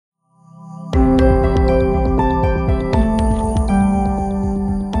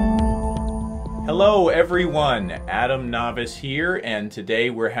everyone, Adam Navis here, and today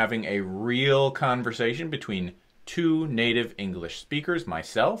we're having a real conversation between two native English speakers,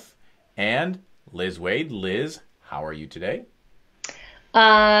 myself and Liz Wade. Liz, how are you today?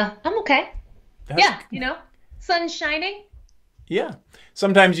 I'm okay. That's Yeah, sun's shining. Yeah.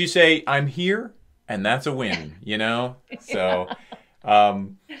 Sometimes you say, I'm here, and that's a win, you know? So,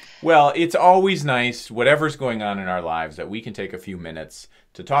 um, well, it's always nice, whatever's going on in our lives, that we can take a few minutes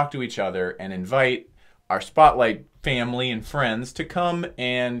to talk to each other and invite our Spotlight family and friends to come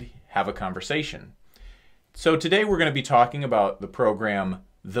and have a conversation. So today we're going to be talking about the program,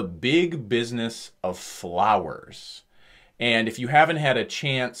 The Big Business of Flowers. And if you haven't had a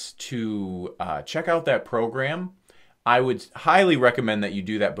chance to check out that program, I would highly recommend that you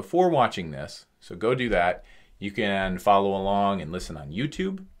do that before watching this. So go do that. You can follow along and listen on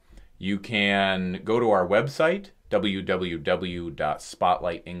YouTube. You can go to our website,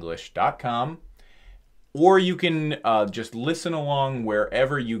 www.spotlightenglish.com, or you can just listen along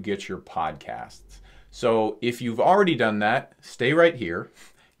wherever you get your podcasts. So if you've already done that, stay right here.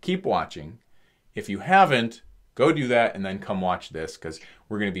 Keep watching. If you haven't, go do that and then come watch this, because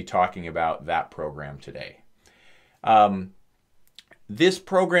we're going to be talking about that program today. This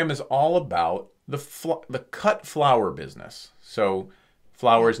program is all about the cut flower business. So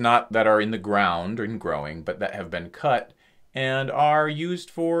flowers not that are in the ground and growing, but that have been cut and are used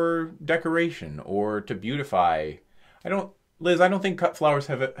for decoration or to beautify. Liz, I don't think cut flowers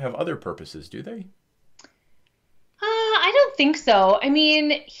have other purposes, do they? I don't think so. I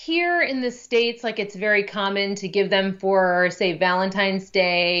mean, here in the States, like it's very common to give them for, say, Valentine's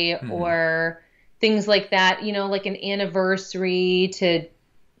Day Hmm. or things like that, like an anniversary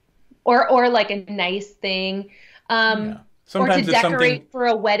or like a nice thing, Yeah. or to Sometimes decorate for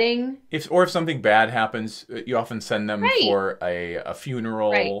a wedding. if something bad happens, you often send them Right, for a right,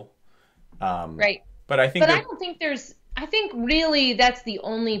 funeral. Um, right. but I think But I that don't think I think really that's the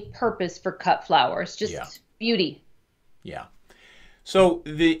only purpose for cut flowers, yeah, just beauty. yeah. So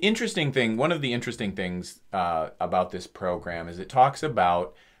the interesting thing, one of the interesting things about this program is it talks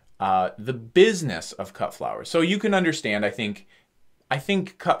about the business of cut flowers. So you can understand, I think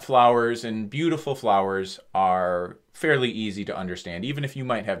cut flowers and beautiful flowers are fairly easy to understand, even if you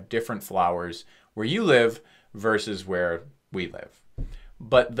might have different flowers where you live versus where we live.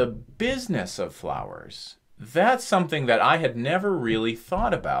 But the business of flowers, that's something that I had never really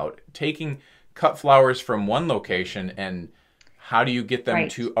thought about, taking cut flowers from one location and how do you get them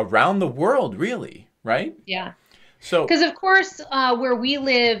Right. to around the world, really, right? Yeah. So, Because of course, where we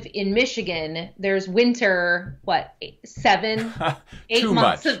live in Michigan, there's winter, what, 7, 8 too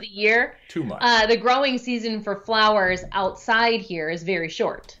months of much, the year. too much. The growing season for flowers outside here is very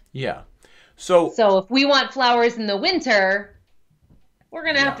short. Yeah. So, So if we want flowers in the winter, we're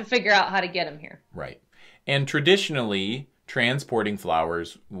gonna have yeah. to figure out how to get them here. Right. And traditionally, transporting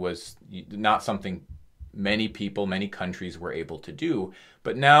flowers was not something many people, many countries were able to do.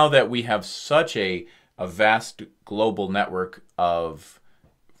 But now that we have such a vast global network of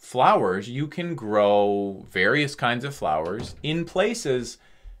flowers, you can grow various kinds of flowers in places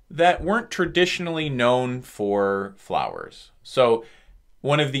that weren't traditionally known for flowers. So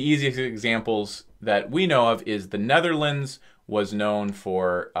one of the easiest examples that we know of is the Netherlands was known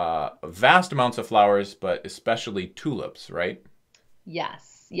for vast amounts of flowers, but especially tulips, right?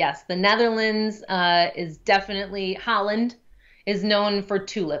 Yes, yes. The Netherlands is definitely Holland is known for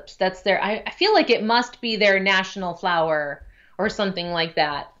tulips. That's I feel like it must be their national flower or something like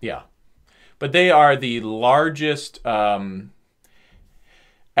that. Yeah. But they are the largest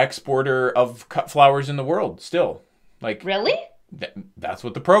exporter of cut flowers in the world still. Like, Really? that's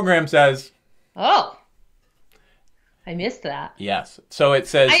what the program says. Oh, I missed that. Yes. So it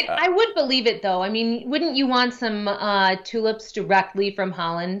says, I would believe it though. I mean, wouldn't you want some tulips directly from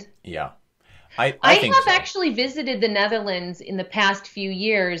Holland? yeah, I I think have so. actually visited the Netherlands in the past few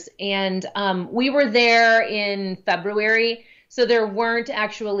years, and we were there in February, so there weren't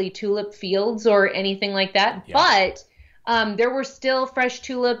actually tulip fields or anything like that. Yeah. But there were still fresh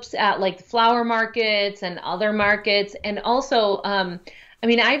tulips at like the flower markets and other markets, and also, I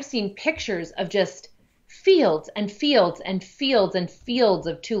mean, I've seen pictures of just fields and fields and fields and fields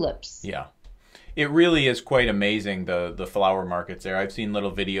of tulips. Yeah. It really is quite amazing, the flower markets there. I've seen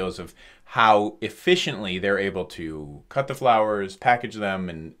little videos of how efficiently they're able to cut the flowers, package them,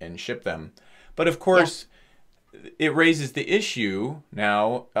 and ship them. But of Yeah. course, it raises the issue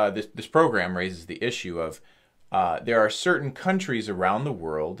now, this program raises the issue of there are certain countries around the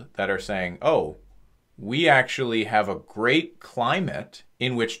world that are saying, oh, we actually have a great climate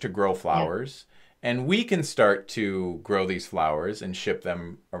in which to grow Yeah. flowers, and we can start to grow these flowers and ship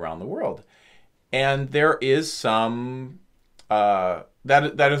them around the world. And there is some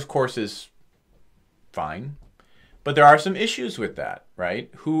that of course is fine, but there are some issues with that, right?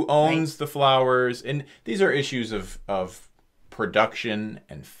 Who Right. owns the flowers? And these are issues of production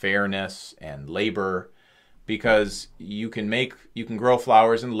and fairness and labor, because you can grow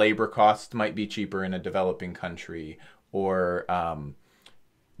flowers and labor costs might be cheaper in a developing country, or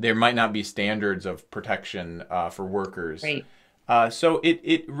there might not be standards of protection for workers. Right. So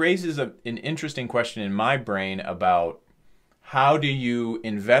it raises an interesting question in my brain about how do you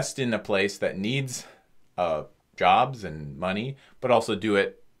invest in a place that needs jobs and money, but also do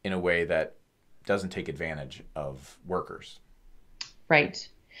it in a way that doesn't take advantage of workers. Right.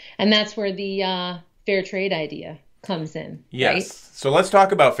 And that's where the fair trade idea comes in, right? Yes. So let's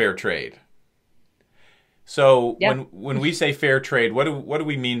talk about fair trade. So Yep. when we say fair trade, what do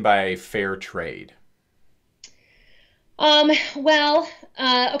we mean by fair trade? Well,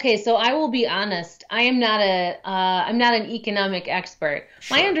 okay, so I will be honest. I'm not an economic expert.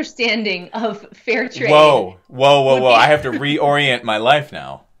 My Sure. understanding of fair trade Whoa! would I be, have to reorient my life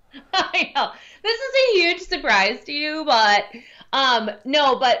now. I know, this is a huge surprise to you, but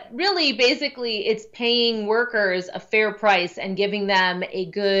no, but really, basically, it's paying workers a fair price and giving them a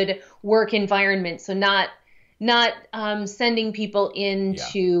good work environment. So not sending people in Yeah.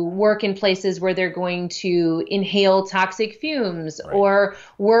 to work in places where they're going to inhale toxic fumes Right. or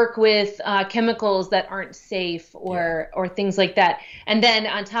work with chemicals that aren't safe Yeah. or things like that. And then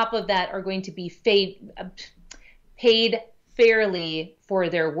on top of that are going to be paid fairly for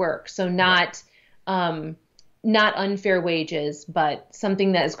their work. So Right. um, not unfair wages, but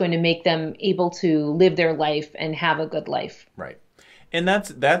something that is going to make them able to live their life and have a good life. Right. And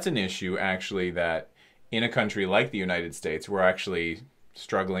that's an issue actually that in a country like the United States we're actually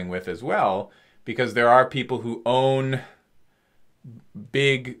struggling with as well, because there are people who own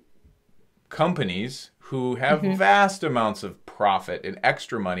big companies who have Hmm. vast amounts of profit and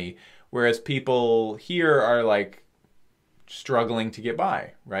extra money, whereas people here are like struggling to get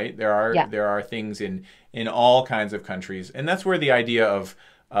by, right? Yeah, There are things in all kinds of countries, and that's where the idea of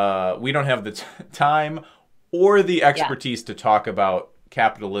we don't have the time or the yeah, expertise to talk about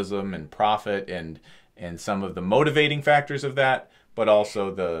capitalism and profit and some of the motivating factors of that, but also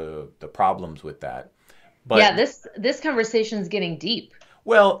the problems with that. yeah. But This conversation is getting deep.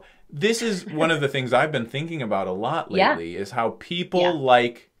 well, this is one of the things I've been thinking about a lot Yeah, lately is how yeah, people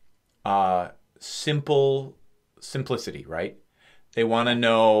like uh, simplicity, right? They want to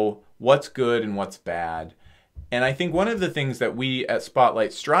know what's good and what's bad. And I think one of the things that we at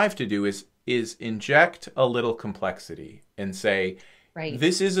Spotlight strive to do is inject a little complexity and say, right,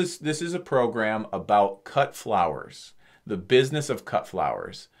 this is a program about cut flowers, the business of cut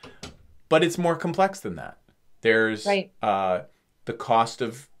flowers, but it's more complex than that. There's right. the cost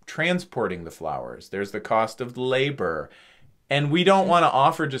of transporting the flowers. There's the cost of labor. And we don't want to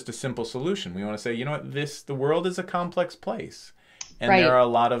offer just a simple solution. We want to say, you know what, the world is a complex place. And there are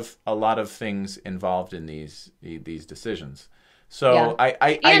Right. a lot of things involved in these decisions. Yeah. So And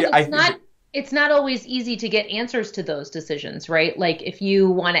I think that, it's not always easy to get answers to those decisions, right? Like if you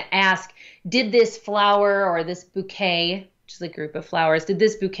want to ask, did this flower or this bouquet, which is a group of flowers, did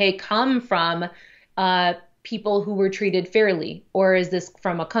this bouquet come from uh, people who were treated fairly? Or is this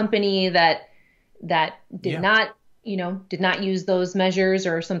from a company that did yeah. not, did not use those measures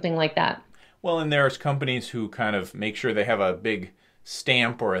or something like that? Well, and there's companies who kind of make sure they have a big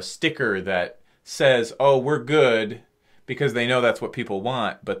stamp or a sticker that says, "Oh, we're good," because they know that's what people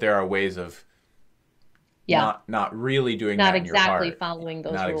want, but there are ways of Yeah. not really doing Not that in your exactly heart, following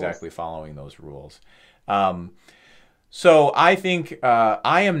those not rules. exactly following those rules. Um, so I think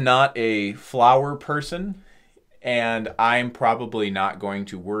I am not a flower person, and I'm probably not going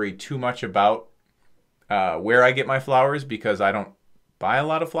to worry too much about where I get my flowers because I don't buy a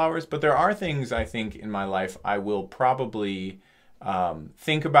lot of flowers. But there are things I think in my life I will probably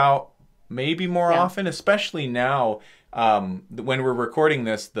think about maybe more Yeah. often, especially now when we're recording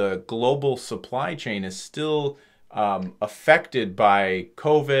this. The global supply chain is still affected by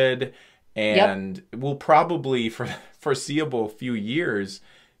COVID, Yep. and will probably for foreseeable few years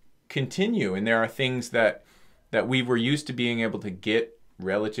continue. And there are things that we were used to being able to get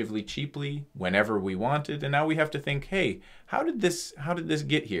relatively cheaply whenever we wanted, and now we have to think, hey, how did this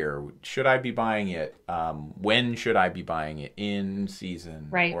get here? Should I be buying it? When should I be buying it? In season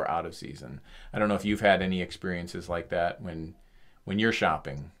Right. or out of season? I don't know if you've had any experiences like that when you're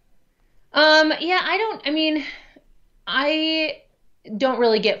shopping. Yeah, I mean, I don't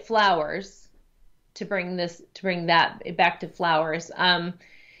really get flowers to bring that back to flowers. I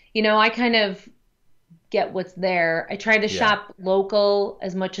kind of get what's there. I try to Yeah. shop local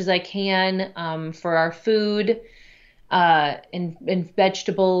as much as I can for our food and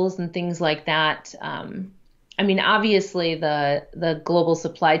vegetables and things like that. I mean, obviously the global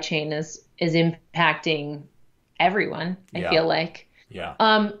supply chain is impacting everyone, I Yeah. feel like.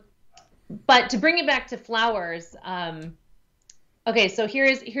 Yeah. But to bring it back to flowers, okay, so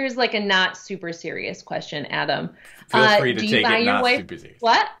here's like a not super serious question, Adam. Feel free to Do you take buy it your not wife super serious.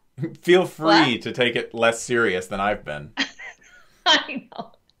 what? Feel What? free to take it less serious than I've been. I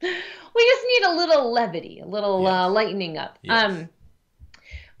know. We just need a little levity, a little Yes. lightening up. Yes.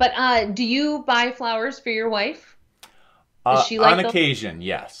 But do you buy flowers for your wife? Does she like On those? occasion,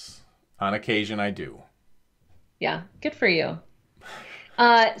 yes. On occasion, I do. Yeah, good for you.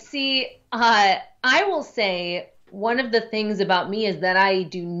 See, I will say one of the things about me is that I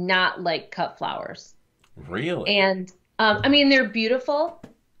do not like cut flowers. Really? And I mean, they're beautiful,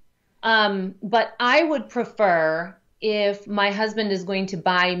 but I would prefer if my husband is going to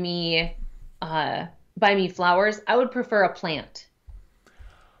buy me flowers, I would prefer a plant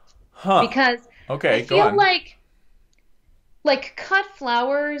Huh. because I Okay, go feel on. like cut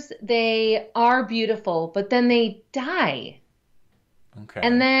flowers, they are beautiful, but then they die. Okay.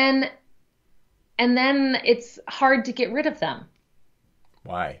 And then it's hard to get rid of them.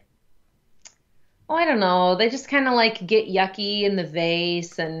 Why? Oh, I don't know. They just kind of like get yucky in the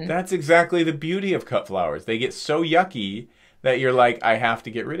vase and That's exactly the beauty of cut flowers. They get so yucky that you're like, I have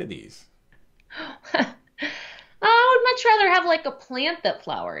to get rid of these. I would much rather have like a plant that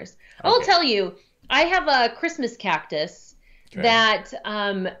flowers. I will Okay. tell you, I have a Christmas cactus Okay. that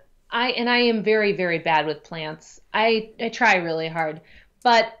I am very, very bad with plants. I try really hard.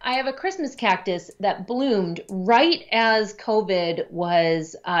 But I have a Christmas cactus that bloomed right as COVID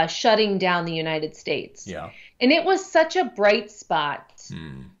was shutting down the United States. Yeah. And it was such a bright spot,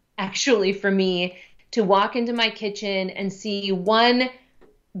 Hmm. actually, for me to walk into my kitchen and see one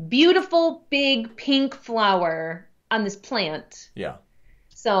beautiful big pink flower on this plant. Yeah.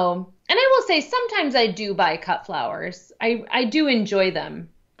 So, and I will say sometimes I do buy cut flowers. I do enjoy them.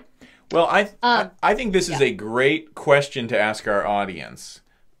 Well, I think this is yeah. a great question to ask our audience.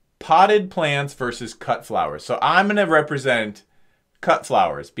 Potted plants versus cut flowers. So I'm going to represent cut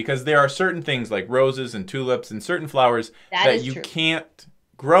flowers because there are certain things like roses and tulips and certain flowers That that is you true. can't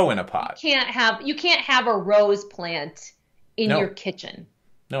grow in a pot. You can't have a rose plant in No. your kitchen.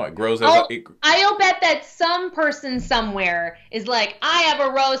 No, it grows as I'll bet that some person somewhere is like, I have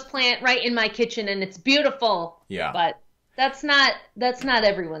a rose plant right in my kitchen and it's beautiful. yeah. But that's not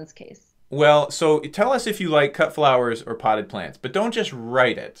everyone's case. Well, so tell us if you like cut flowers or potted plants, but don't just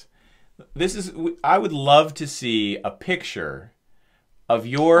write it. I would love to see a picture of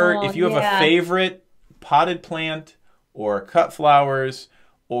if you have a yeah. favorite potted plant or cut flowers,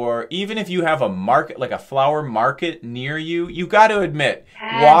 or even if you have a market, like a flower market near you, you got to admit,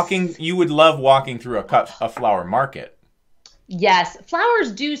 Yes. you would love walking through a flower market. Yes,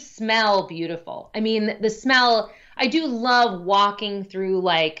 flowers do smell beautiful. I mean, the smell, I do love walking through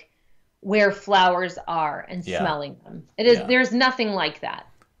like where flowers are and Yeah. smelling them. It is Yeah. There's nothing like that.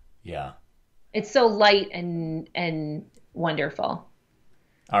 Yeah. It's so light and wonderful.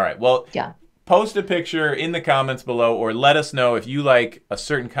 All right. Well, Yeah. post a picture in the comments below, or let us know if you like a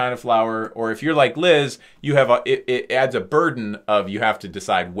certain kind of flower, or if you're like Liz, it adds a burden of you have to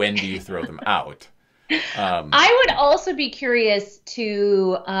decide when do you throw them out. I would also be curious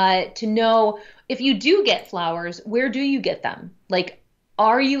to know if you do get flowers, where do you get them? Like,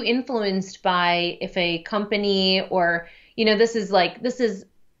 are you influenced by if a company or this is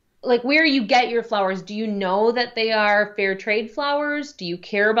like where you get your flowers? Do you know that they are fair trade flowers? Do you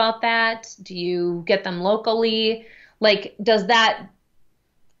care about that? Do you get them locally? Like, does that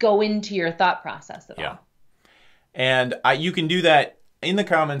go into your thought process at Yeah. all? And you can do that in the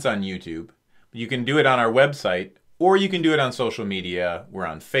comments on YouTube. You can do it on our website, or you can do it on social media. We're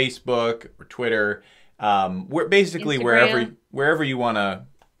on Facebook or Twitter. We're basically Instagram. wherever you want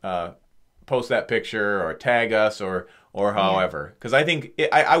to post that picture or tag us or however. Because I think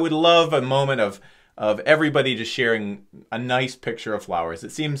I would love a moment of everybody just sharing a nice picture of flowers.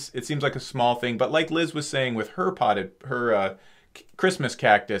 It seems like a small thing, but like Liz was saying with her Christmas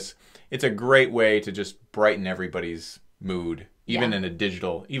cactus, it's a great way to just brighten everybody's mood, even Yeah.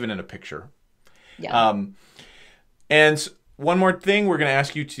 even in a picture. Yeah. And one more thing, we're going to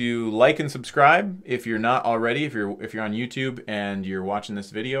ask you to like and subscribe if you're not already. If you're on YouTube and you're watching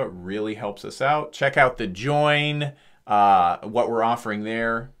this video, it really helps us out. Check out the Join, what we're offering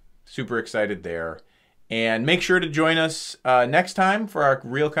there. Super excited there. And make sure to join us next time for our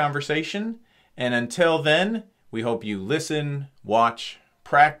real conversation. And until then, we hope you listen, watch,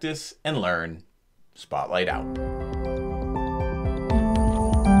 practice, and learn. Spotlight out.